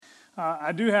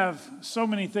I do have so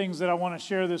many things that I want to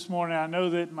share this morning. I know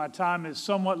that my time is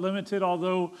somewhat limited,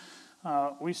 although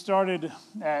we started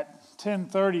at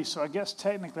 10:30, so I guess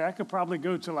technically I could probably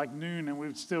go to like noon and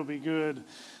we'd still be good.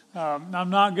 I'm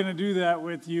not going to do that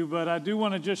with you, but I do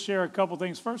want to just share a couple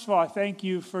things. First of all, I thank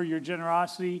you for your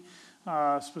generosity,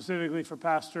 specifically for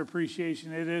Pastor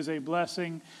Appreciation. It is a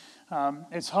blessing.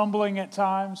 It's humbling at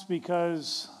times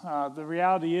because the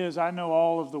reality is I know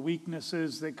all of the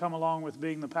weaknesses that come along with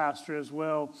being the pastor as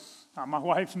well. My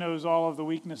wife knows all of the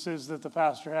weaknesses that the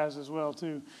pastor has as well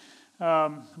too.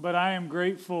 But I am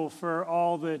grateful for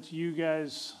all that you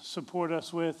guys support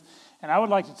us with. And I would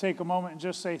like to take a moment and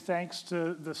just say thanks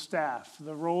to the staff,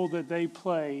 the role that they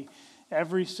play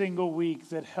every single week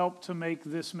that help to make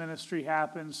this ministry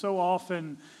happen. So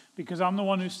often, because I'm the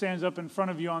one who stands up in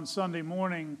front of you on Sunday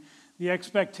morning, the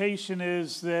expectation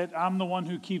is that I'm the one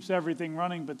who keeps everything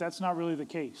running, but that's not really the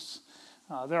case.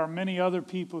 There are many other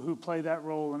people who play that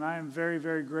role, and I am very,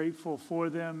 very grateful for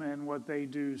them and what they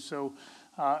do. So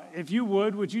if you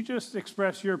would you just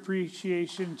express your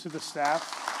appreciation to the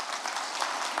staff?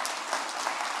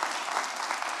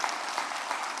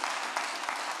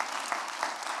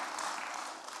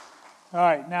 All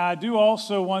right, now I do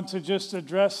also want to just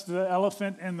address the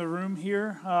elephant in the room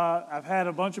here. I've had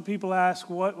a bunch of people ask,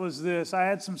 what was this? I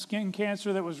had some skin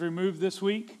cancer that was removed this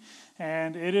week,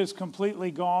 and it is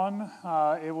completely gone.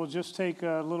 It will just take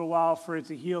a little while for it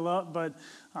to heal up, but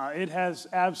it has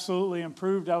absolutely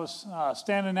improved. I was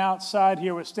standing outside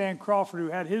here with Stan Crawford, who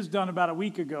had his done about a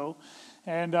week ago.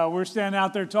 And we're standing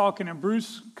out there talking, and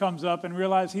Bruce comes up and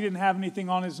realized he didn't have anything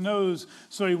on his nose,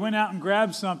 so he went out and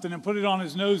grabbed something and put it on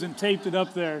his nose and taped it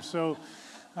up there. So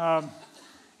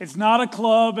it's not a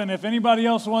club, and if anybody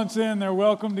else wants in, they're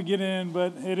welcome to get in,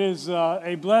 but it is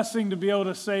a blessing to be able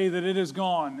to say that it is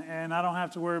gone, and I don't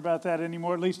have to worry about that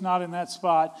anymore, at least not in that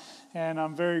spot, and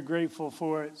I'm very grateful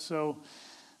for it. So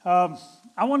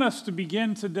I want us to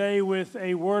begin today with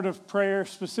a word of prayer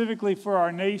specifically for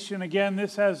our nation. Again,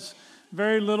 this has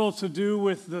very little to do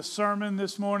with the sermon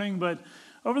this morning, but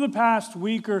over the past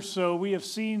week or so, we have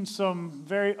seen some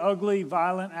very ugly,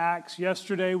 violent acts.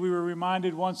 Yesterday, we were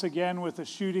reminded once again with a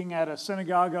shooting at a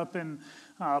synagogue up in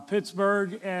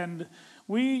Pittsburgh, and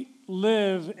we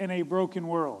live in a broken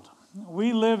world.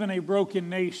 We live in a broken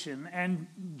nation, and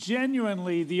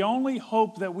genuinely, the only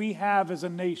hope that we have as a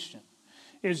nation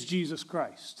is Jesus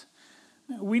Christ.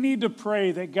 We need to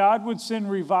pray that God would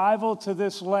send revival to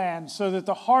this land so that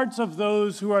the hearts of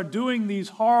those who are doing these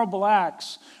horrible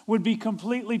acts would be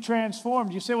completely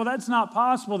transformed. You say, well, that's not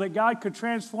possible, that God could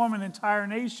transform an entire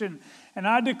nation. And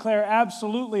I declare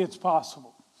absolutely it's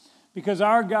possible, because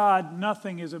our God,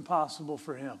 nothing is impossible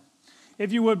for him.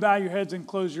 If you would bow your heads and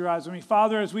close your eyes with me.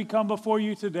 Father, as we come before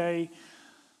you today,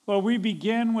 Lord, we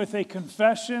begin with a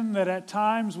confession that at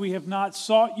times we have not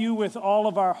sought you with all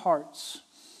of our hearts.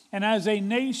 And as a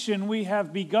nation, we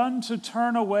have begun to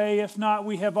turn away, if not,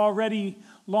 we have already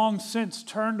long since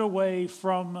turned away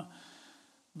from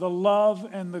the love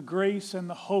and the grace and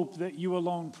the hope that you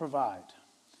alone provide.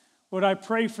 Lord, I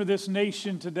pray for this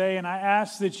nation today, and I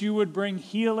ask that you would bring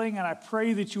healing, and I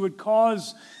pray that you would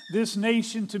cause this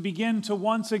nation to begin to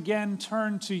once again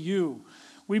turn to you.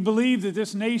 We believe that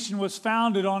this nation was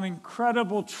founded on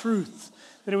incredible truth,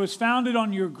 that it was founded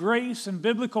on your grace and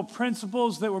biblical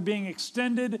principles that were being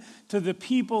extended to the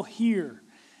people here.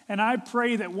 And I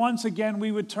pray that once again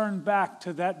we would turn back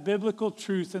to that biblical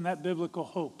truth and that biblical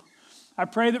hope. I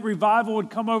pray that revival would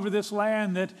come over this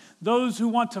land, that those who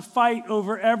want to fight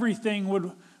over everything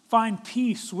would find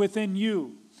peace within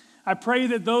you. I pray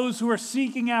that those who are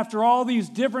seeking after all these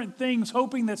different things,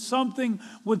 hoping that something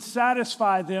would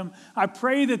satisfy them, I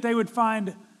pray that they would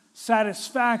find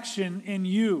satisfaction in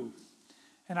you.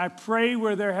 And I pray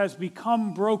where there has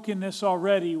become brokenness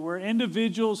already, where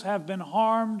individuals have been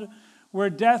harmed, where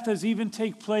death has even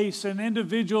taken place and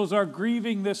individuals are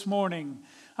grieving this morning,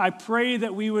 I pray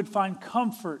that we would find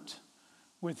comfort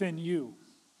within you.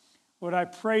 Lord, I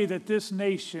pray that this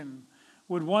nation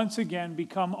would once again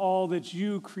become all that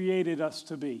you created us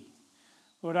to be.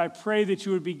 Lord, I pray that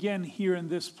you would begin here in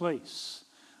this place.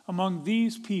 Among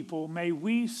these people, may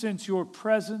we sense your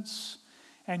presence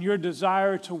and your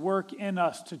desire to work in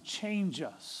us, to change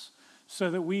us, so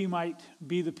that we might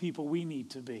be the people we need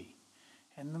to be.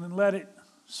 And then let it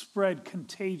spread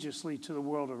contagiously to the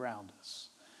world around us.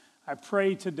 I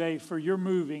pray today for your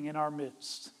moving in our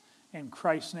midst. In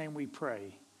Christ's name we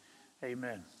pray.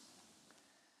 Amen.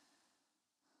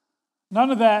 None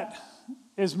of that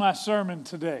is my sermon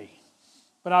today,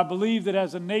 but I believe that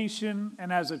as a nation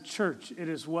and as a church, it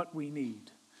is what we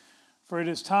need. For it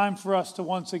is time for us to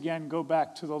once again go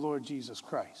back to the Lord Jesus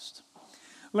Christ.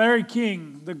 Larry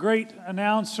King, the great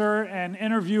announcer and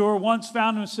interviewer, once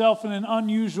found himself in an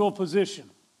unusual position,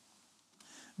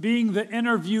 being the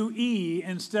interviewee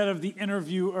instead of the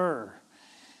interviewer.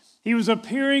 He was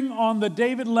appearing on the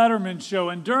David Letterman show,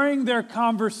 and during their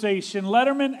conversation,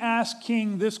 Letterman asked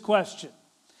King this question.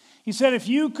 He said, if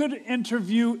you could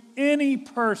interview any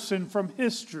person from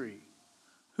history,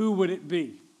 who would it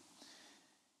be?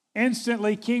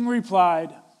 Instantly, King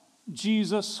replied,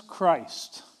 Jesus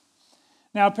Christ.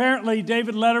 Now, apparently,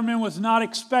 David Letterman was not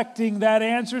expecting that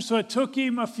answer, so it took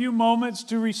him a few moments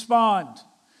to respond.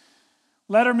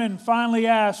 Letterman finally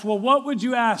asked, well, what would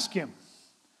you ask him?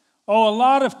 Oh, a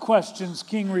lot of questions,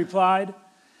 King replied.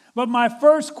 But my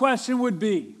first question would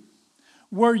be,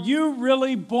 were you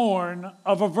really born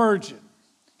of a virgin?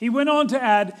 He went on to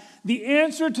add, the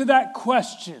answer to that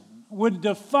question would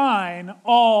define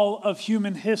all of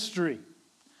human history.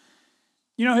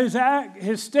 You know,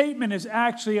 his statement is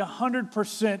actually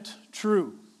 100%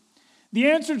 true. The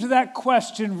answer to that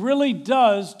question really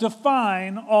does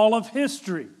define all of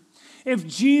history. If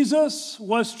Jesus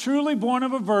was truly born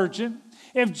of a virgin,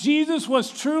 if Jesus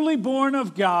was truly born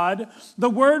of God, the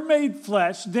Word made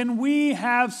flesh, then we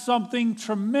have something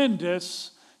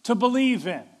tremendous to believe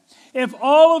in. If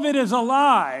all of it is a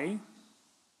lie,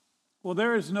 well,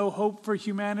 there is no hope for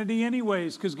humanity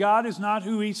anyways, because God is not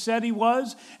who He said He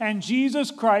was, and Jesus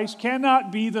Christ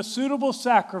cannot be the suitable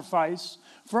sacrifice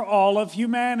for all of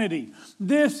humanity.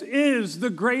 This is the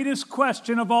greatest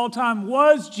question of all time.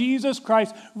 Was Jesus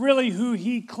Christ really who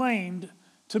He claimed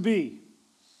to be?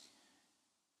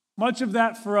 Much of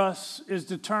that for us is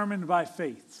determined by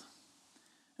faith.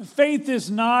 Faith is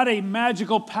not a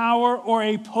magical power or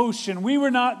a potion. We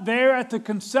were not there at the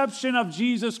conception of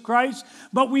Jesus Christ,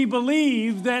 but we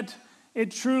believe that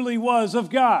it truly was of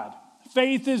God.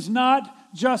 Faith is not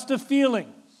just a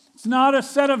feeling. It's not a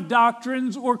set of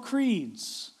doctrines or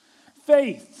creeds.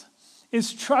 Faith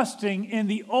is trusting in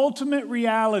the ultimate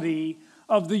reality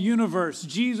of the universe,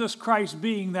 Jesus Christ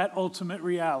being that ultimate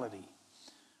reality.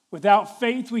 Without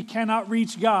faith, we cannot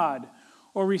reach God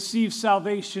or receive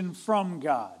salvation from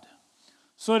God.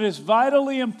 So it is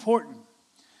vitally important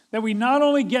that we not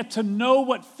only get to know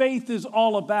what faith is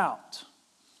all about,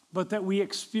 but that we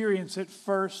experience it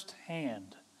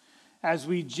firsthand as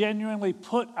we genuinely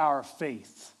put our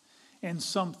faith in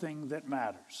something that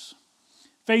matters.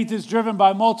 Faith is driven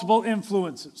by multiple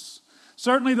influences.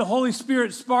 Certainly the Holy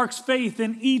Spirit sparks faith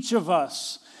in each of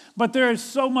us, but there is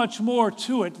so much more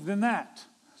to it than that.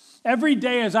 Every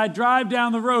day as I drive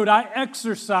down the road, I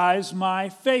exercise my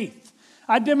faith.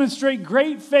 I demonstrate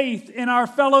great faith in our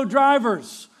fellow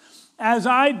drivers as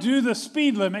I do the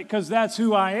speed limit because that's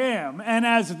who I am, and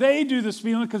as they do the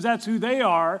speed limit because that's who they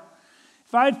are.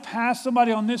 If I'd pass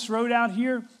somebody on this road out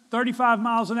here, 35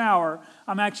 miles an hour,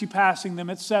 I'm actually passing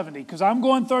them at 70 because I'm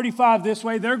going 35 this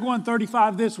way, they're going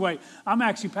 35 this way. I'm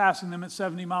actually passing them at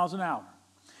 70 miles an hour.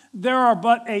 There are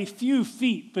but a few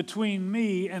feet between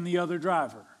me and the other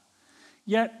driver.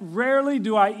 Yet rarely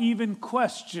do I even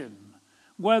question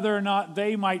whether or not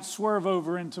they might swerve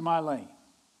over into my lane.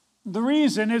 The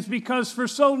reason is because for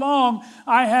so long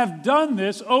I have done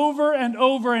this over and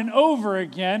over and over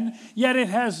again, yet it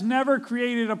has never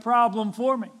created a problem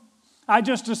for me. I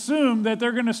just assume that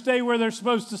they're going to stay where they're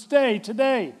supposed to stay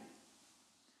today.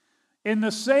 In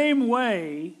the same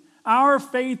way, our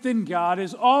faith in God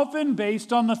is often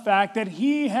based on the fact that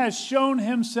He has shown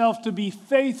Himself to be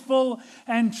faithful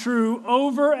and true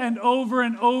over and over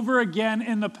and over again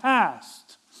in the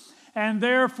past. And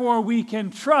therefore we can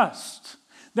trust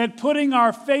that putting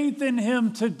our faith in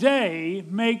Him today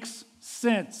makes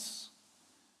sense.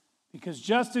 Because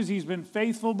just as He's been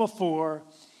faithful before,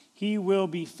 He will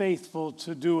be faithful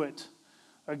to do it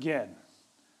again.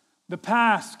 The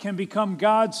past can become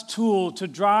God's tool to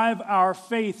drive our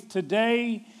faith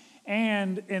today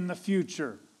and in the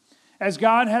future. As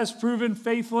God has proven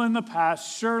faithful in the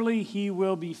past, surely He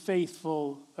will be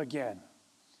faithful again.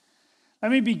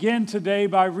 Let me begin today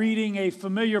by reading a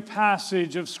familiar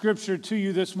passage of Scripture to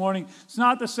you this morning. It's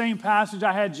not the same passage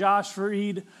I had Josh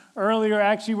read earlier.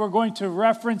 Actually, we're going to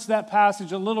reference that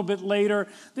passage a little bit later.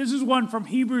 This is one from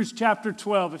Hebrews chapter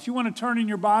 12. If you want to turn in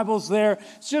your Bibles there,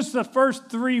 it's just the first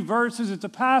 3 verses. It's a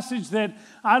passage that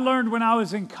I learned when I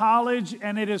was in college,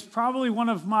 and it is probably one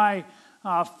of my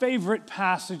favorite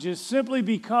passages simply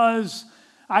because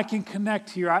I can connect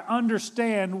here. I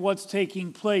understand what's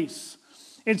taking place.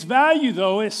 Its value,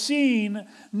 though, is seen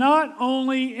not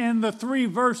only in the 3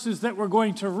 verses that we're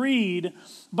going to read,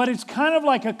 but it's kind of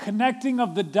like a connecting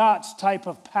of the dots type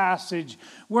of passage,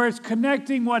 where it's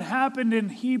connecting what happened in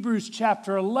Hebrews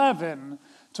chapter 11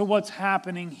 to what's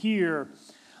happening here.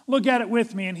 Look at it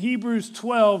with me in Hebrews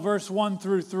 12, verse 1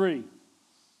 through 3.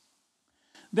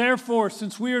 Therefore,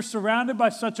 since we are surrounded by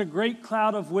such a great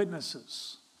cloud of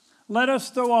witnesses, let us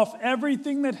throw off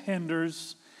everything that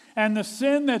hinders and the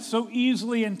sin that so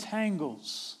easily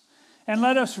entangles, and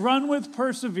let us run with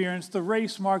perseverance the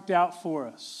race marked out for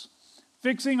us,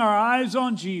 fixing our eyes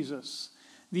on Jesus,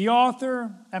 the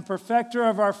author and perfecter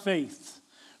of our faith.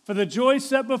 For the joy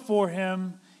set before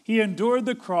him, he endured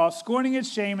the cross, scorning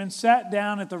its shame, and sat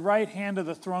down at the right hand of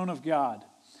the throne of God.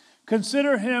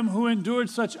 Consider him who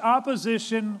endured such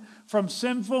opposition from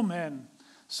sinful men,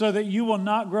 so that you will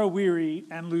not grow weary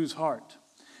and lose heart.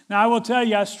 Now, I will tell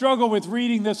you, I struggle with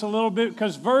reading this a little bit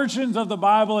because versions of the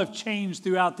Bible have changed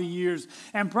throughout the years.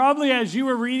 And probably as you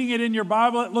were reading it in your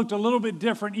Bible, it looked a little bit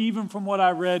different even from what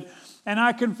I read. And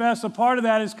I confess a part of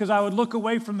that is because I would look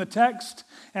away from the text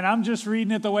and I'm just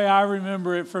reading it the way I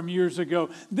remember it from years ago.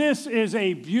 This is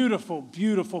a beautiful,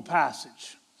 beautiful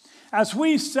passage. As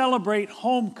we celebrate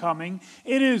homecoming,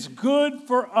 it is good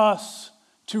for us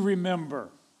to remember.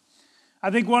 I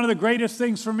think one of the greatest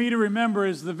things for me to remember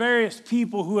is the various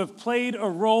people who have played a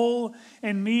role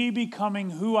in me becoming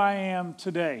who I am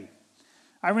today.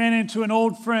 I ran into an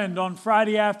old friend on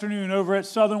Friday afternoon over at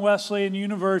Southern Wesleyan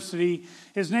University.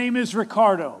 His name is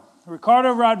Ricardo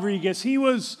Rodriguez. He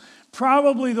was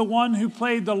probably the one who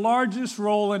played the largest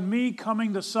role in me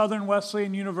coming to Southern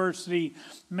Wesleyan University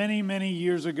many, many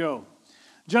years ago.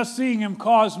 Just seeing him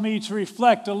caused me to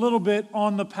reflect a little bit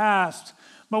on the past.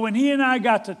 But when he and I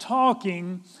got to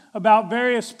talking about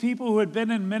various people who had been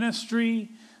in ministry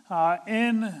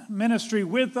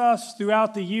with us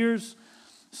throughout the years,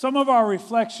 some of our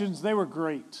reflections, they were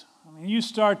great. I mean, you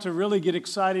start to really get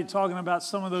excited talking about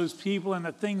some of those people and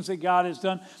the things that God has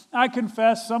done. I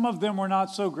confess some of them were not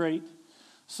so great.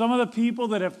 Some of the people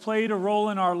that have played a role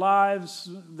in our lives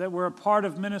that were a part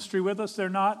of ministry with us, they're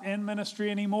not in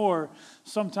ministry anymore,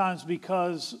 sometimes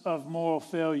because of moral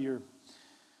failure.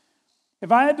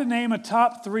 If I had to name a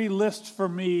top 3 list for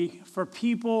me for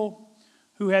people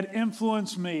who had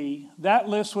influenced me, that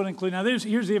list would include, now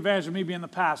here's the advantage of me being the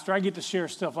pastor, I get to share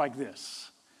stuff like this.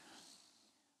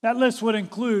 That list would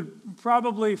include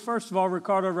probably, first of all,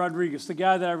 Ricardo Rodriguez, the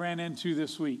guy that I ran into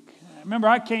this week. Remember,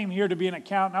 I came here to be an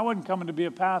accountant. I wasn't coming to be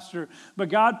a pastor, but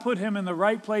God put him in the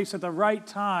right place at the right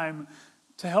time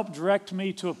to help direct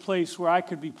me to a place where I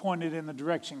could be pointed in the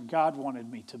direction God wanted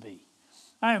me to be.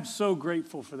 I am so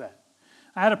grateful for that.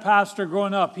 I had a pastor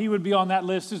growing up. He would be on that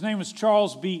list. His name was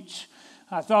Charles Beach.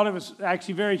 I thought it was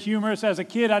actually very humorous. As a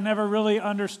kid, I never really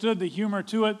understood the humor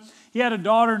to it. He had a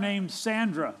daughter named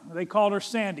Sandra. They called her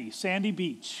Sandy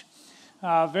Beach.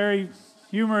 Very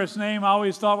humorous name. I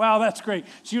always thought, wow, that's great.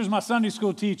 She was my Sunday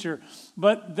school teacher.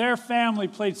 But their family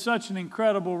played such an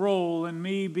incredible role in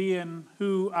me being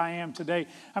who I am today.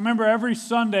 I remember every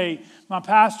Sunday, my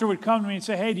pastor would come to me and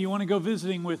say, hey, do you want to go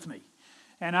visiting with me?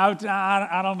 And I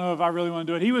don't know if I really want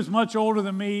to do it. He was much older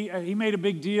than me. He made a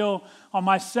big deal on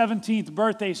my 17th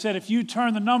birthday. He said, if you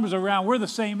turn the numbers around, we're the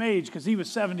same age, because he was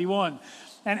 71.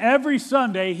 And every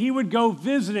Sunday, he would go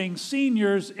visiting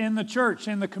seniors in the church,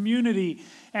 in the community.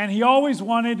 And he always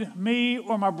wanted me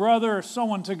or my brother or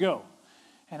someone to go.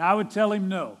 And I would tell him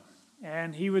no.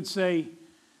 And he would say,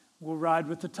 we'll ride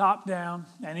with the top down.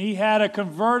 And he had a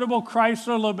convertible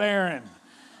Chrysler LeBaron.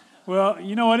 Well,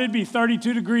 you know what? It'd be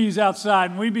 32 degrees outside,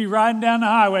 and we'd be riding down the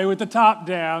highway with the top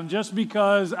down just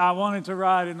because I wanted to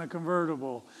ride in the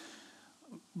convertible.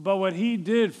 But what he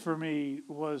did for me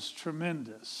was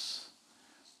tremendous.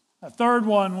 A third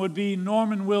one would be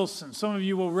Norman Wilson. Some of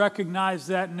you will recognize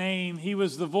that name. He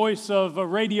was the voice of a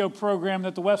radio program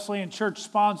that the Wesleyan Church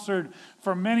sponsored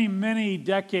for many, many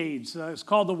decades. It's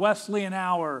called the Wesleyan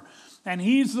Hour. And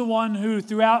he's the one who,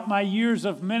 throughout my years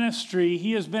of ministry,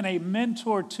 he has been a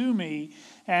mentor to me.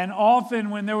 And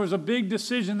often when there was a big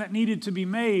decision that needed to be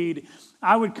made,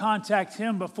 I would contact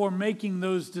him before making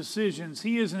those decisions.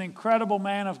 He is an incredible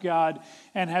man of God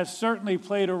and has certainly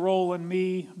played a role in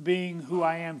me being who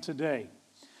I am today.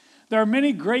 There are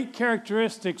many great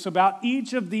characteristics about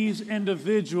each of these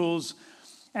individuals,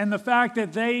 and the fact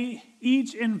that they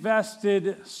each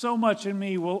invested so much in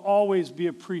me will always be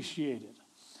appreciated.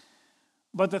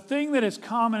 But the thing that is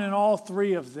common in all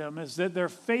three of them is that their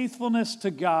faithfulness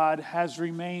to God has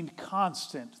remained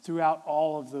constant throughout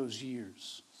all of those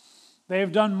years. They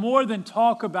have done more than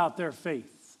talk about their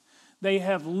faith. They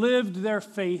have lived their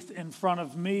faith in front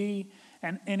of me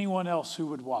and anyone else who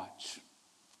would watch.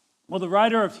 Well, the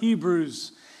writer of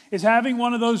Hebrews is having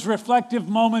one of those reflective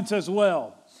moments as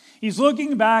well. He's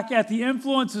looking back at the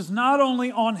influences not only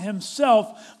on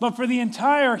himself, but for the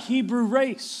entire Hebrew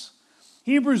race.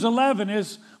 Hebrews 11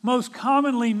 is most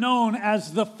commonly known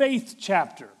as the faith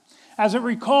chapter. as it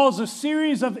recalls a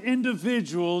series of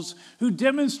individuals who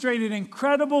demonstrated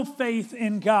incredible faith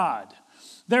in God.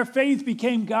 Their faith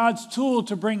became God's tool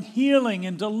to bring healing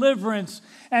and deliverance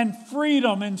and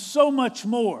freedom and so much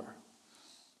more.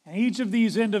 And each of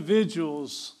these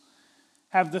individuals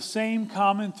have the same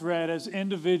common thread as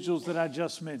individuals that I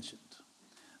just mentioned.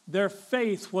 Their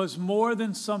faith was more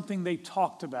than something they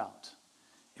talked about.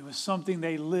 It was something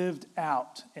they lived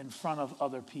out in front of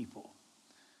other people.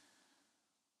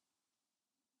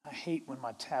 I hate when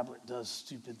my tablet does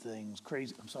stupid things,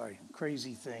 crazy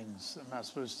things. I'm not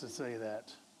supposed to say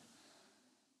that.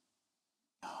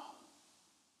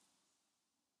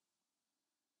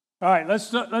 All right, let's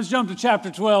jump to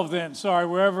chapter 12 then. Sorry,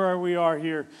 wherever we are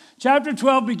here. Chapter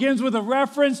 12 begins with a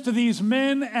reference to these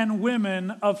men and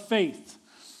women of faith.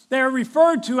 They are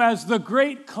referred to as the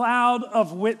great cloud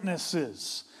of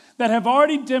witnesses that have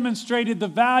already demonstrated the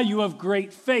value of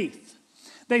great faith.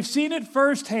 They've seen it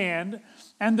firsthand,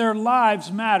 and their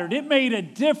lives mattered. It made a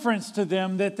difference to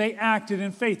them that they acted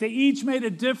in faith. They each made a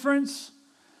difference,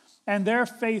 and their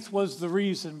faith was the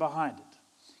reason behind it.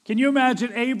 Can you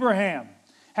imagine Abraham?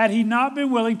 Had he not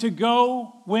been willing to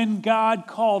go when God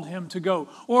called him to go,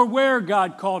 or where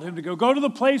God called him to go? Go to the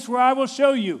place where I will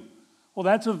show you. Well,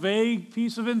 that's a vague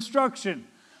piece of instruction.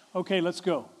 Okay, let's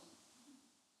go.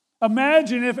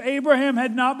 Imagine if Abraham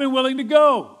had not been willing to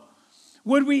go.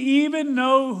 Would we even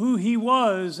know who he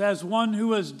was as one who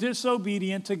was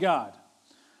disobedient to God?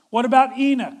 What about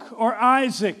Enoch or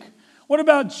Isaac? What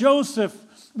about Joseph?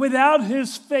 Without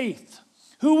his faith,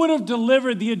 who would have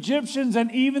delivered the Egyptians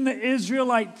and even the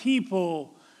Israelite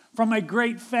people from a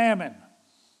great famine?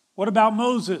 What about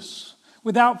Moses?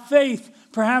 Without faith,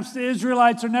 perhaps the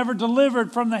Israelites are never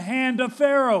delivered from the hand of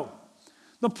Pharaoh.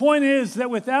 The point is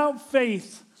that without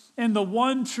faith in the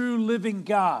one true living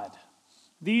God,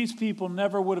 these people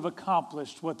never would have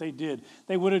accomplished what they did.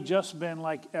 They would have just been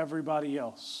like everybody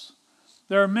else.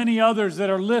 There are many others that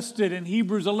are listed in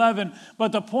Hebrews 11,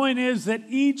 but the point is that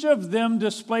each of them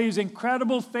displays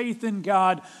incredible faith in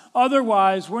God.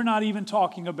 Otherwise, we're not even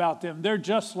talking about them. They're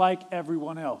just like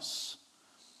everyone else.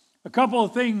 A couple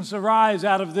of things arise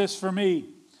out of this for me.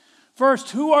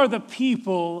 First, who are the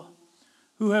people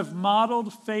who have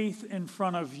modeled faith in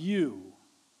front of you?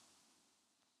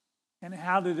 And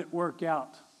how did it work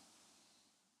out?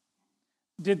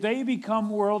 Did they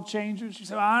become world changers? You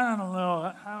said, I don't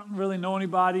know. I don't really know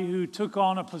anybody who took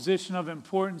on a position of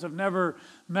importance. I've never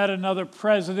met another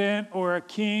president or a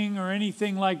king or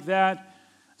anything like that.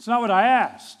 It's not what I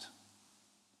asked.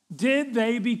 Did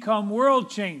they become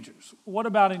world changers? What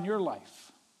about in your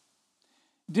life?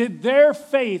 Did their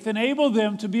faith enable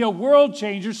them to be a world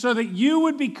changer so that you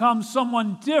would become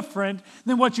someone different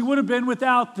than what you would have been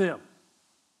without them?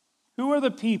 Who are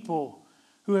the people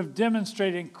who have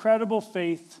demonstrated incredible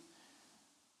faith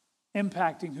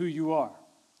impacting who you are?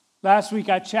 Last week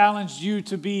I challenged you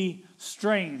to be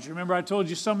strange. Remember I told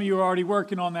you some of you are already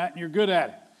working on that and you're good at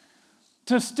it.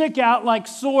 To stick out like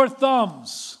sore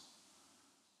thumbs.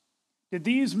 Did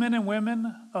these men and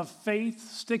women of faith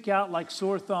stick out like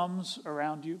sore thumbs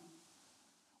around you?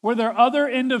 Were there other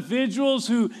individuals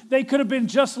who they could have been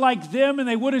just like them and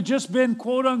they would have just been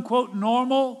quote unquote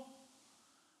normal?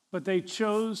 But they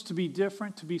chose to be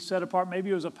different, to be set apart. Maybe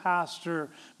it was a pastor.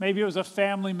 Maybe it was a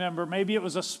family member. Maybe it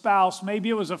was a spouse. Maybe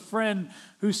it was a friend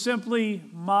who simply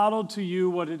modeled to you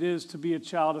what it is to be a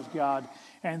child of God.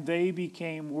 And they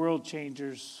became world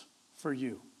changers for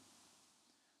you.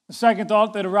 The second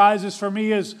thought that arises for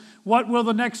me is, what will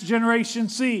the next generation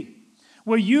see?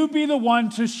 Will you be the one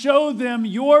to show them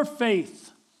your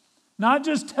faith? Not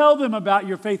just tell them about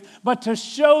your faith, but to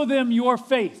show them your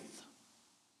faith.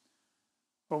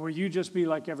 Or will you just be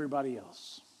like everybody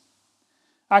else?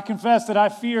 I confess that I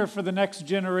fear for the next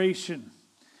generation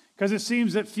because it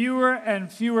seems that fewer and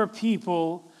fewer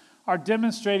people are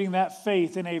demonstrating that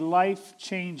faith in a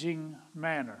life-changing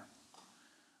manner.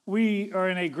 We are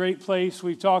in a great place.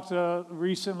 We've talked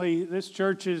recently. This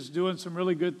church is doing some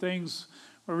really good things.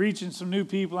 We're reaching some new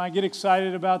people. And I get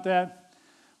excited about that.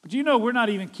 But you know, we're not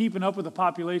even keeping up with the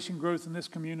population growth in this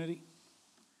community.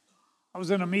 I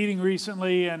was in a meeting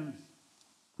recently and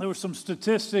there were some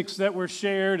statistics that were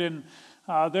shared, and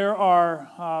there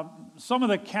are some of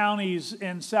the counties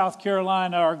in South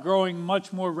Carolina are growing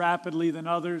much more rapidly than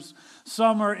others.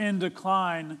 Some are in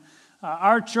decline.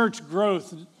 Our church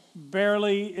growth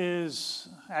barely is,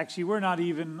 actually we're not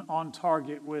even on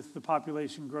target with the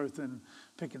population growth in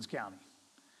Pickens County.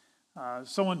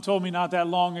 Someone told me not that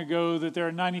long ago that there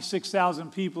are 96,000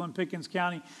 people in Pickens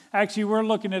County. Actually, we're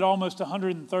looking at almost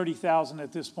 130,000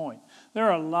 at this point. There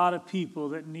are a lot of people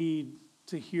that need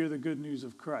to hear the good news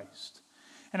of Christ.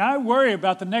 And I worry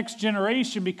about the next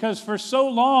generation because for so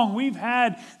long we've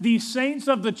had these saints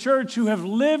of the church who have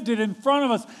lived it in front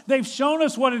of us. They've shown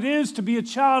us what it is to be a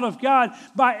child of God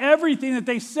by everything that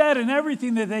they said and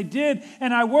everything that they did.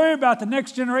 And I worry about the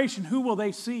next generation. Who will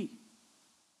they see?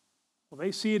 Will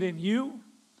they see it in you?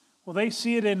 Will they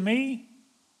see it in me?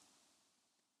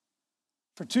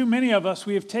 For too many of us,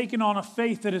 we have taken on a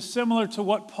faith that is similar to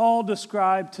what Paul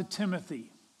described to Timothy.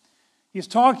 He's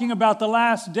talking about the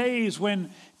last days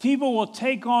when people will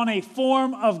take on a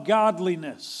form of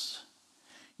godliness,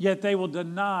 yet they will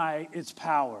deny its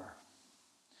power.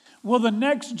 Will the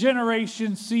next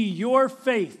generation see your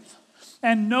faith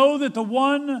and know that the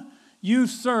one you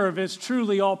serve is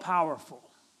truly all-powerful?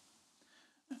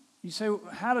 You say,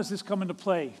 how does this come into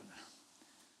play?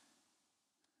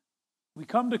 We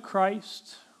come to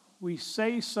Christ, we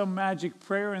say some magic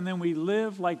prayer, and then we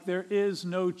live like there is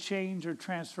no change or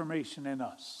transformation in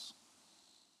us.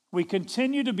 We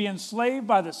continue to be enslaved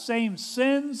by the same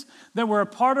sins that were a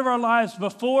part of our lives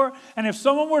before. And if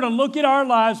someone were to look at our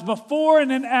lives before and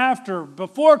then after,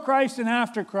 before Christ and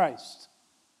after Christ,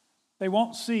 they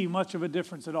won't see much of a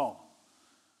difference at all.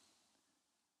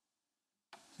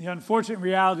 The unfortunate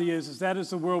reality is that is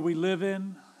the world we live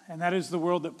in. And that is the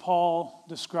world that Paul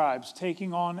describes,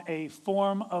 taking on a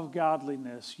form of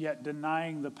godliness, yet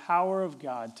denying the power of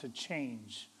God to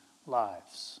change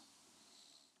lives.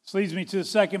 This leads me to the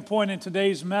second point in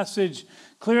today's message.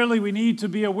 Clearly, we need to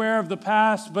be aware of the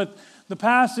past, but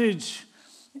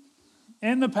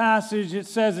in the passage, it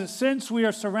says that since we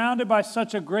are surrounded by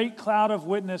such a great cloud of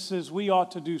witnesses, we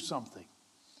ought to do something.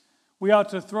 We ought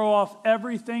to throw off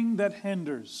everything that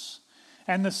hinders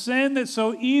and the sin that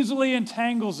so easily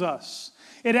entangles us.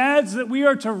 It adds that we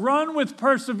are to run with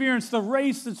perseverance the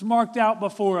race that's marked out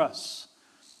before us.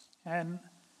 And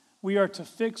we are to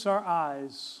fix our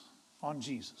eyes on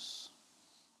Jesus.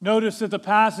 Notice that the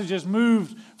passage has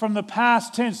moved from the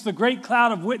past tense, the great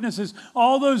cloud of witnesses,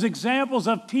 all those examples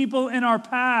of people in our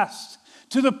past,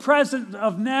 to the present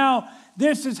of now.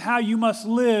 This is how you must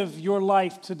live your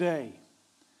life today.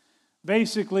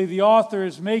 Basically, the author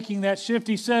is making that shift.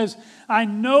 He says, I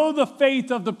know the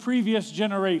faith of the previous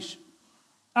generation.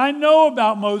 I know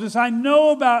about Moses. I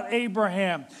know about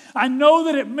Abraham. I know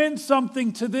that it meant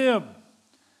something to them.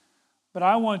 But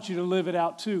I want you to live it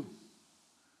out too.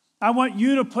 I want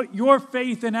you to put your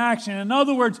faith in action. In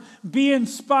other words, be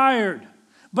inspired,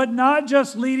 but not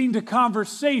just leading to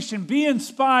conversation. Be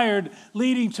inspired,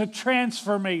 leading to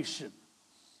transformation.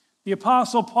 The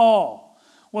Apostle Paul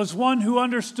was one who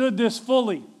understood this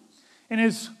fully. In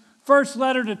his first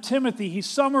letter to Timothy, he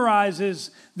summarizes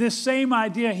this same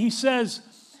idea. He says,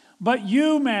 but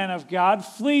you, man of God,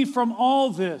 flee from all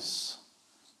this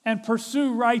and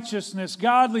pursue righteousness,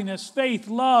 godliness, faith,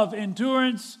 love,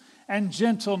 endurance, and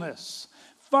gentleness.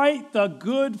 Fight the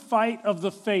good fight of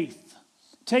the faith.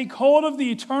 Take hold of the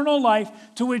eternal life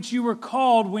to which you were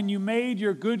called when you made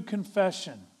your good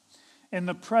confession in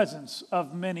the presence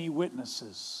of many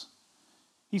witnesses.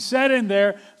 He said in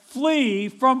there, flee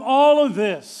from all of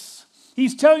this.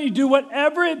 He's telling you, do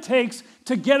whatever it takes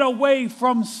to get away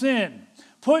from sin.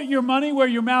 Put your money where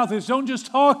your mouth is. Don't just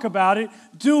talk about it,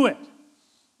 do it.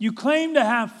 You claim to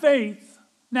have faith,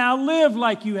 now live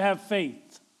like you have faith.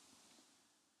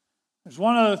 There's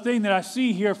one other thing that I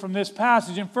see here from this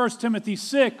passage in 1 Timothy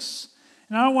 6,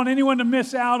 and I don't want anyone to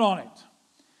miss out on it.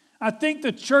 I think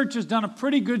the church has done a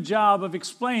pretty good job of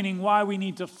explaining why we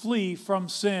need to flee from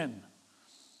sin.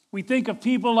 We think of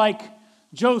people like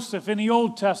Joseph in the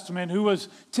Old Testament who was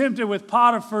tempted with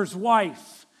Potiphar's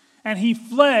wife. And he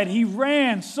fled. He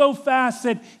ran so fast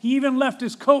that he even left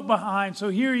his coat behind. So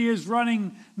here he is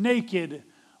running naked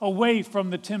away from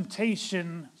the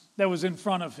temptation that was in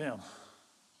front of him.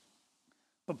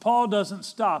 But Paul doesn't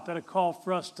stop at a call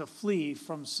for us to flee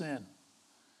from sin.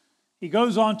 He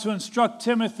goes on to instruct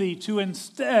Timothy to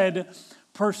instead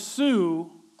pursue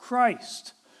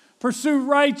Christ. Pursue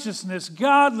righteousness,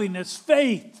 godliness,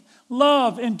 faith,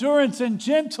 love, endurance, and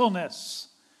gentleness.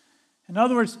 In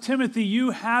other words, Timothy,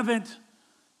 you haven't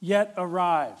yet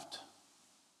arrived.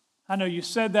 I know you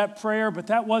said that prayer, but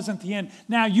that wasn't the end.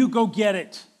 Now you go get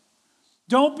it.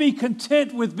 Don't be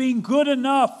content with being good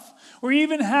enough or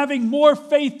even having more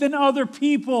faith than other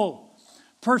people.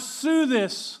 Pursue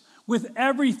this with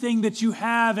everything that you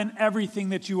have and everything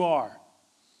that you are.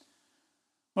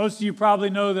 Most of you probably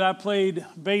know that I played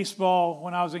baseball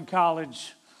when I was in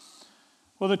college.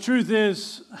 Well, the truth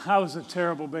is, I was a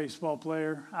terrible baseball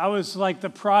player. I was like the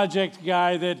project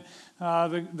guy that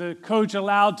the coach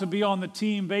allowed to be on the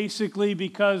team basically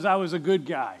because I was a good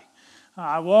guy.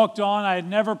 I walked on. I had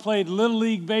never played Little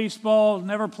League baseball,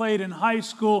 never played in high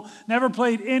school, never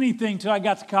played anything till I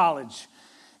got to college.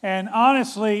 And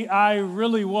honestly, I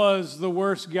really was the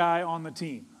worst guy on the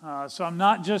team. So I'm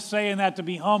not just saying that to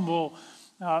be humble.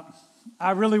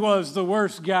 I really was the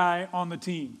worst guy on the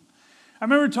team. I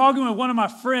remember talking with one of my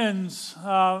friends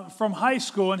from high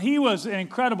school, and he was an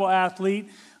incredible athlete.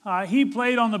 He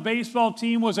played on the baseball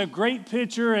team, was a great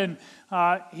pitcher, and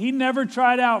he never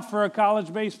tried out for a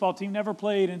college baseball team, never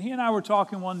played. And he and I were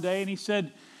talking one day, and he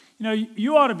said, you know,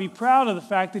 you ought to be proud of the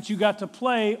fact that you got to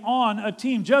play on a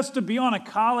team. Just to be on a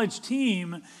college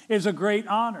team is a great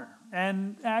honor.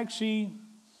 And actually,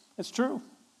 it's true.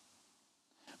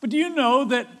 But do you know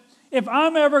that if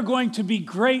I'm ever going to be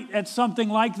great at something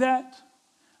like that,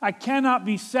 I cannot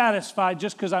be satisfied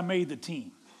just because I made the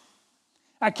team.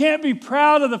 I can't be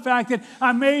proud of the fact that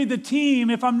I made the team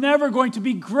if I'm never going to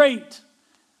be great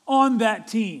on that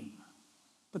team.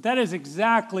 But that is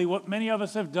exactly what many of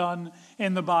us have done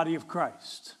in the body of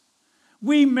Christ.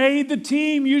 We made the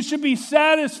team. You should be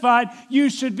satisfied. You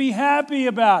should be happy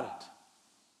about it.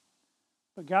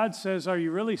 But God says, are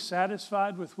you really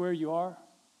satisfied with where you are?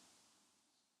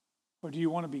 Or do you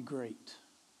want to be great?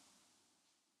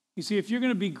 You see, if you're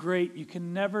going to be great, you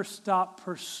can never stop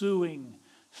pursuing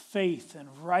faith and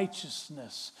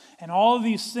righteousness and all of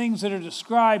these things that are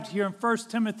described here in 1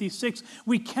 Timothy 6.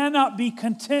 We cannot be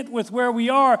content with where we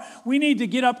are. We need to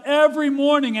get up every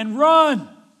morning and run.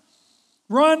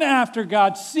 Run after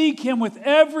God. Seek Him with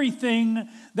everything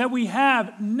that we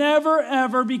have. Never,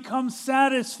 ever become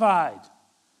satisfied.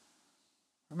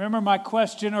 Remember my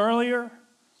question earlier?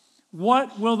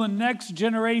 What will the next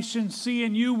generation see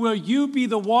in you? Will you be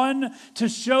the one to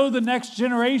show the next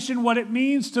generation what it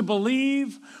means to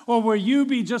believe? Or will you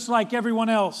be just like everyone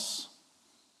else?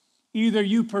 Either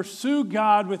you pursue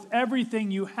God with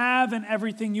everything you have and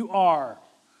everything you are,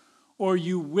 or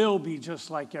you will be just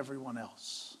like everyone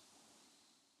else.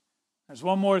 There's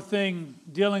one more thing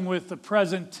dealing with the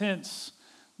present tense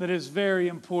that is very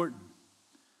important.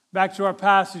 Back to our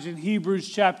passage in Hebrews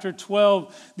chapter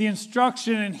 12. The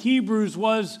instruction in Hebrews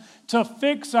was to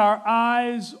fix our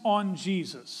eyes on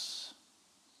Jesus.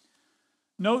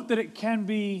 Note that it can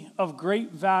be of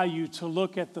great value to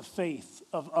look at the faith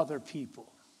of other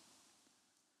people.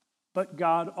 But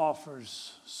God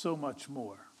offers so much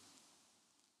more.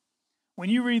 When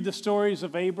you read the stories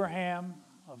of Abraham,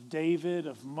 of David,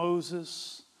 of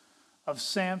Moses, of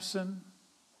Samson,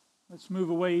 let's move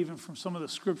away even from some of the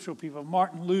scriptural people, of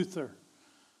Martin Luther,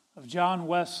 of John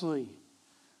Wesley,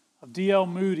 of D.L.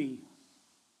 Moody,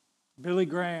 Billy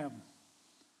Graham,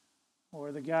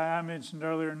 or the guy I mentioned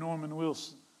earlier, Norman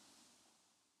Wilson.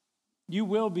 You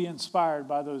will be inspired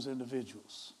by those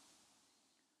individuals.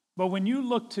 But when you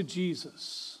look to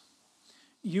Jesus,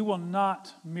 you will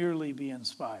not merely be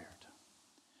inspired.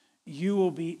 You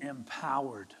will be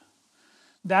empowered.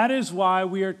 That is why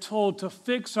we are told to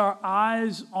fix our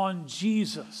eyes on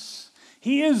Jesus.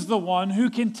 He is the one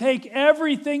who can take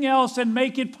everything else and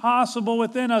make it possible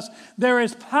within us. There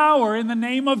is power in the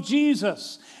name of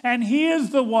Jesus, and He is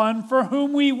the one for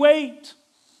whom we wait.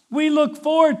 We look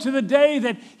forward to the day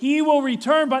that He will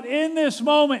return, but in this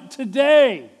moment,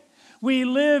 today, we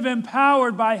live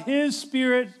empowered by His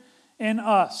Spirit in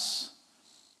us.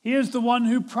 He is the one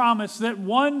who promised that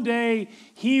one day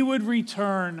He would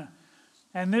return.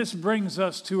 And this brings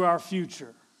us to our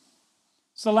future.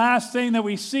 It's the last thing that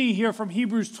we see here from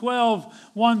Hebrews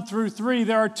 12, 1 through 3.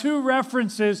 There are two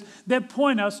references that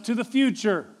point us to the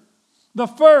future. The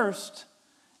first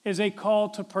is a call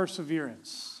to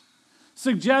perseverance,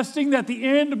 suggesting that the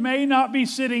end may not be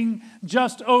sitting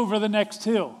just over the next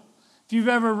hill. If you've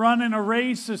ever run in a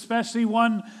race, especially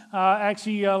one like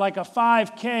a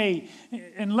 5K,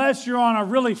 unless you're on a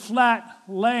really flat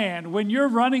land, when you're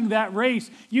running that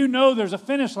race, you know there's a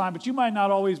finish line, but you might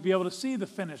not always be able to see the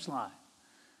finish line.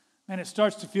 And it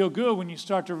starts to feel good when you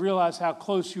start to realize how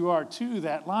close you are to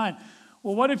that line.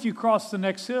 Well, what if you cross the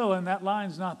next hill and that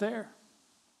line's not there?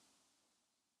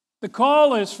 The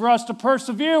call is for us to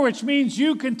persevere, which means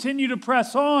you continue to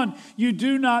press on. You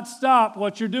do not stop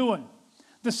what you're doing.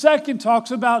 The second talks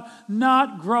about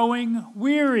not growing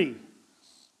weary.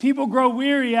 People grow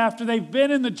weary after they've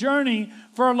been in the journey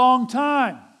for a long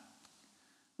time.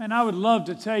 And I would love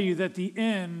to tell you that the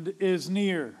end is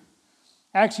near.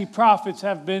 Actually, prophets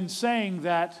have been saying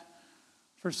that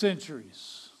for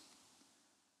centuries.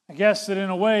 I guess that in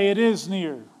a way it is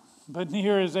near, but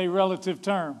near is a relative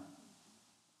term.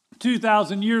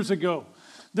 2,000 years ago,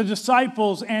 the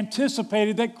disciples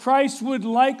anticipated that Christ would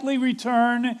likely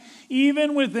return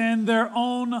even within their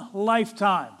own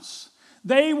lifetimes.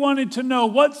 They wanted to know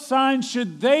what signs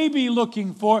should they be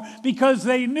looking for because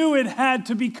they knew it had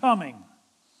to be coming.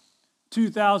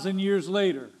 2,000 years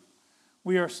later,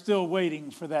 we are still waiting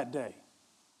for that day.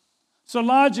 So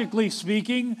logically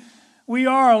speaking, we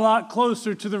are a lot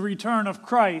closer to the return of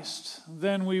Christ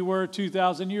than we were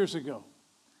 2,000 years ago.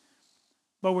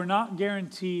 But we're not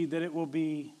guaranteed that it will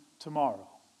be tomorrow.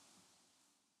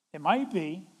 It might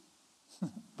be,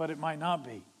 but it might not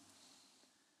be.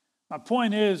 My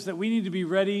point is that we need to be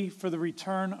ready for the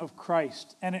return of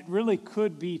Christ, and it really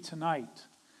could be tonight.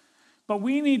 But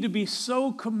we need to be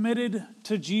so committed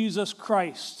to Jesus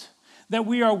Christ that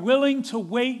we are willing to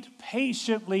wait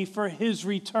patiently for His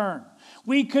return.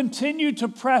 We continue to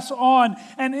press on,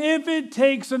 and if it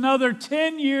takes another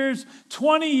 10 years,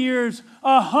 20 years,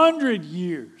 100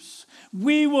 years,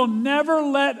 we will never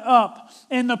let up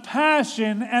in the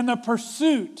passion and the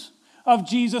pursuit of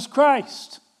Jesus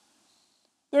Christ.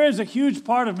 There is a huge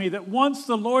part of me that wants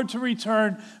the Lord to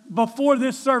return before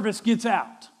this service gets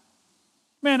out.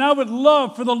 Man, I would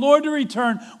love for the Lord to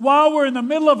return while we're in the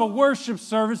middle of a worship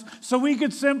service so we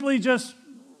could simply just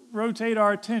rotate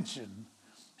our attention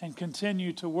and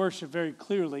continue to worship very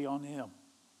clearly on Him.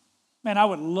 Man, I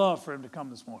would love for Him to come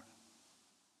this morning.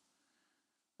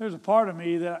 There's a part of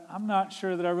me that I'm not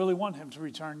sure that I really want Him to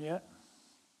return yet.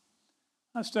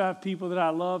 I still have people that I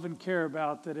love and care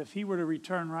about that if He were to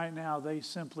return right now, they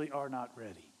simply are not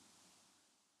ready.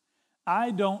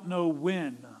 I don't know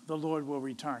when the Lord will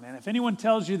return. And if anyone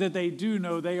tells you that they do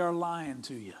know, they are lying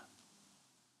to you.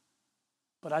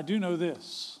 But I do know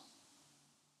this.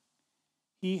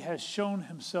 He has shown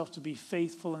Himself to be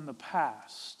faithful in the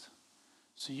past,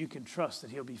 so you can trust that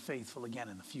He'll be faithful again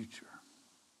in the future.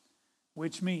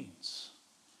 Which means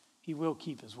He will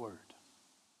keep His word.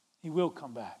 He will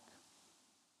come back.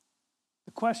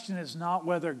 The question is not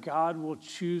whether God will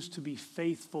choose to be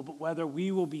faithful, but whether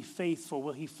we will be faithful.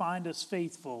 Will He find us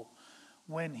faithful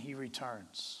when He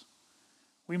returns?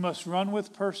 We must run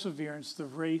with perseverance the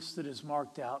race that is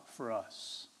marked out for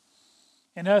us.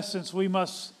 In essence, we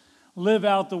must live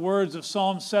out the words of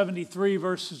Psalm 73,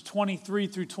 verses 23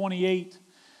 through 28.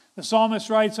 The psalmist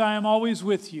writes, I am always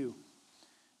with you.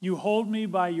 You hold me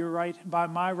by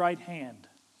my right hand.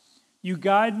 You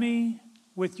guide me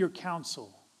with your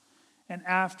counsel. And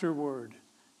afterward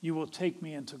you will take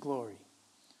me into glory.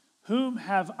 Whom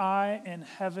have I in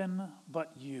heaven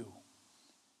but you?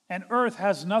 And earth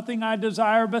has nothing I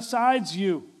desire besides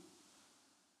you.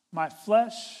 My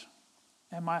flesh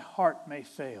and my heart may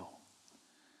fail,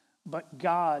 but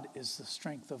God is the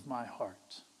strength of my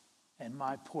heart and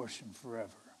my portion forever.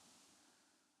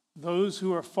 Those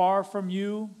who are far from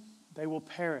you, they will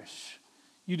perish.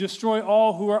 You destroy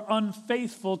all who are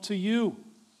unfaithful to you.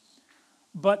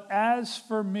 But as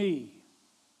for me,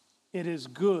 it is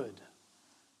good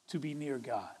to be near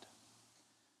God.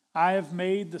 I have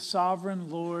made the sovereign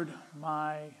Lord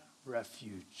my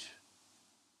refuge.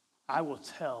 I will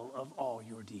tell of all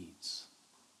your deeds.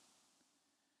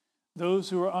 Those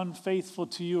who are unfaithful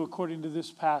to you, according to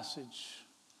this passage,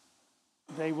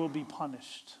 they will be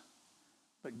punished.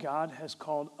 But God has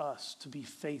called us to be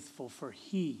faithful, for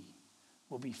He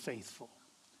will be faithful.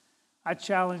 I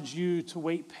challenge you to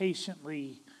wait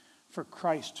patiently for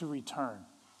Christ to return.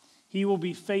 He will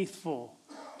be faithful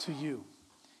to you.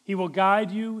 He will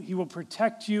guide you. He will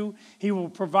protect you. He will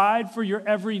provide for your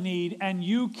every need. And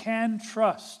you can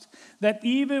trust that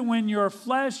even when your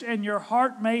flesh and your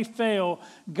heart may fail,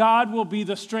 God will be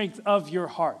the strength of your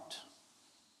heart.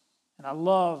 And I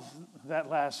love that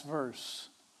last verse.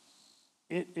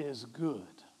 It is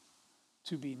good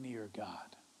to be near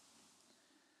God.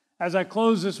 As I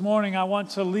close this morning, I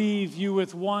want to leave you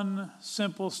with one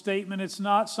simple statement. It's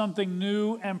not something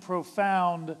new and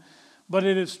profound, but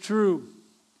it is true.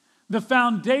 The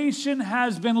foundation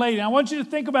has been laid. And I want you to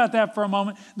think about that for a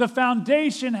moment. The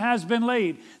foundation has been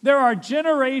laid. There are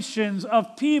generations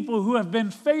of people who have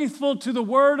been faithful to the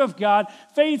Word of God,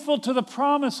 faithful to the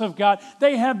promise of God.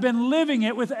 They have been living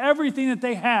it with everything that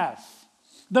they have.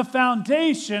 The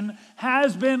foundation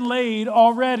has been laid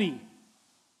already.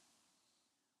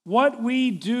 What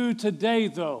we do today,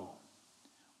 though,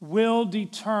 will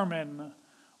determine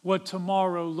what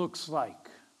tomorrow looks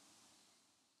like.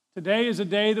 Today is a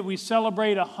day that we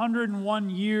celebrate 101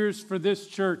 years for this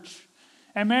church.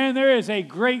 And man, there is a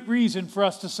great reason for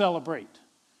us to celebrate.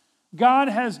 God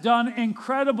has done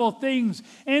incredible things.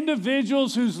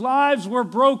 Individuals whose lives were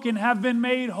broken have been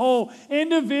made whole.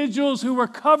 Individuals who were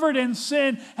covered in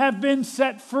sin have been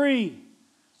set free.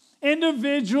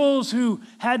 Individuals who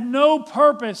had no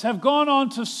purpose have gone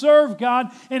on to serve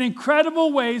God in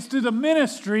incredible ways through the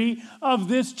ministry of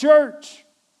this church.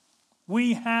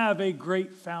 We have a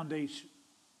great foundation.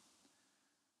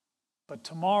 But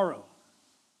tomorrow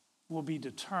will be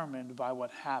determined by what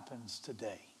happens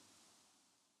today.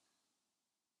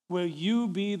 Will you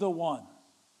be the one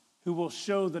who will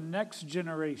show the next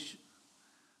generation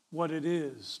what it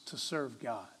is to serve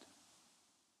God.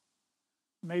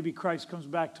 Maybe Christ comes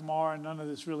back tomorrow and none of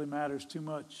this really matters too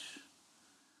much.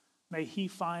 May He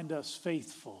find us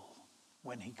faithful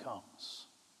when He comes.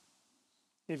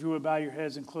 If you would bow your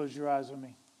heads and close your eyes with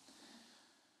me.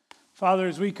 Father,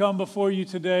 as we come before you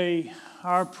today,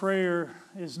 our prayer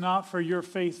is not for your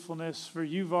faithfulness, for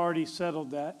you've already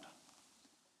settled that.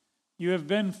 You have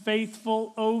been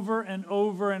faithful over and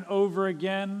over and over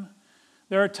again.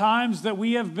 There are times that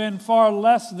we have been far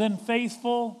less than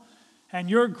faithful, and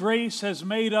your grace has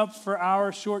made up for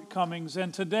our shortcomings.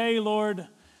 And today, Lord,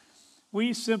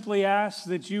 we simply ask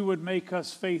that you would make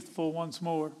us faithful once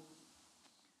more.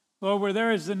 Lord, where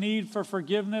there is the need for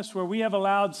forgiveness, where we have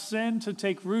allowed sin to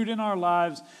take root in our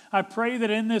lives, I pray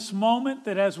that in this moment,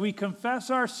 that as we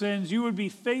confess our sins, you would be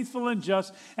faithful and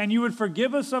just, and you would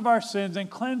forgive us of our sins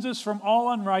and cleanse us from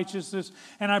all unrighteousness.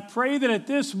 And I pray that at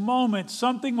this moment,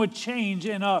 something would change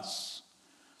in us.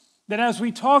 That as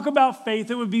we talk about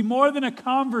faith, it would be more than a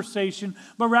conversation,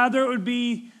 but rather it would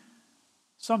be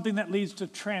something that leads to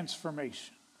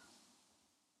transformation.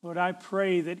 Lord, I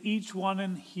pray that each one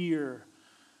in here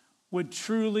would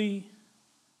truly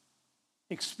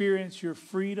experience your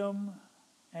freedom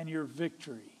and your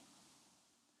victory.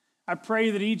 I pray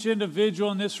that each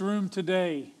individual in this room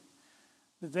today,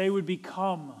 that they would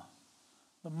become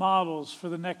the models for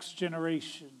the next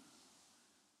generation.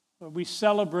 Lord, we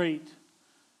celebrate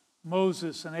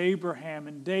Moses and Abraham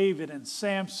and David and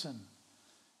Samson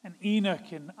and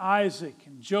Enoch and Isaac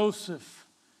and Joseph,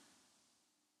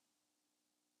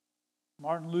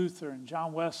 Martin Luther and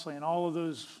John Wesley and all of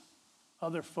those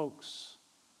other folks.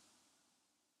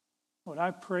 Lord,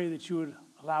 I pray that you would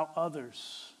allow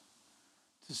others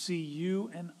to see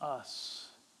you and us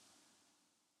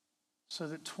so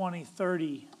that 20,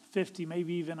 30, 50,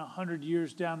 maybe even 100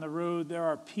 years down the road, there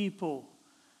are people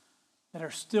that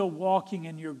are still walking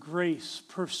in your grace,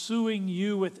 pursuing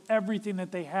you with everything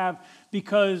that they have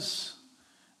because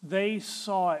they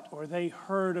saw it or they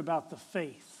heard about the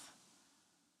faith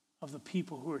of the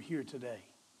people who are here today.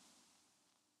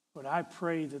 But I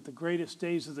pray that the greatest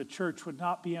days of the church would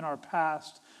not be in our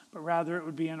past, but rather it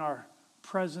would be in our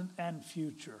present and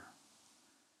future.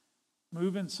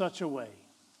 Move in such a way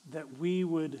that we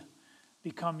would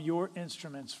become your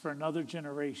instruments for another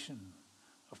generation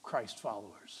of Christ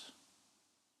followers.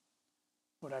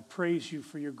 Lord, I praise you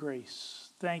for your grace.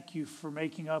 Thank you for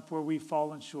making up where we've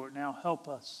fallen short. Now help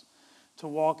us to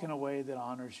walk in a way that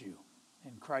honors you.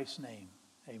 In Christ's name,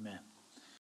 amen.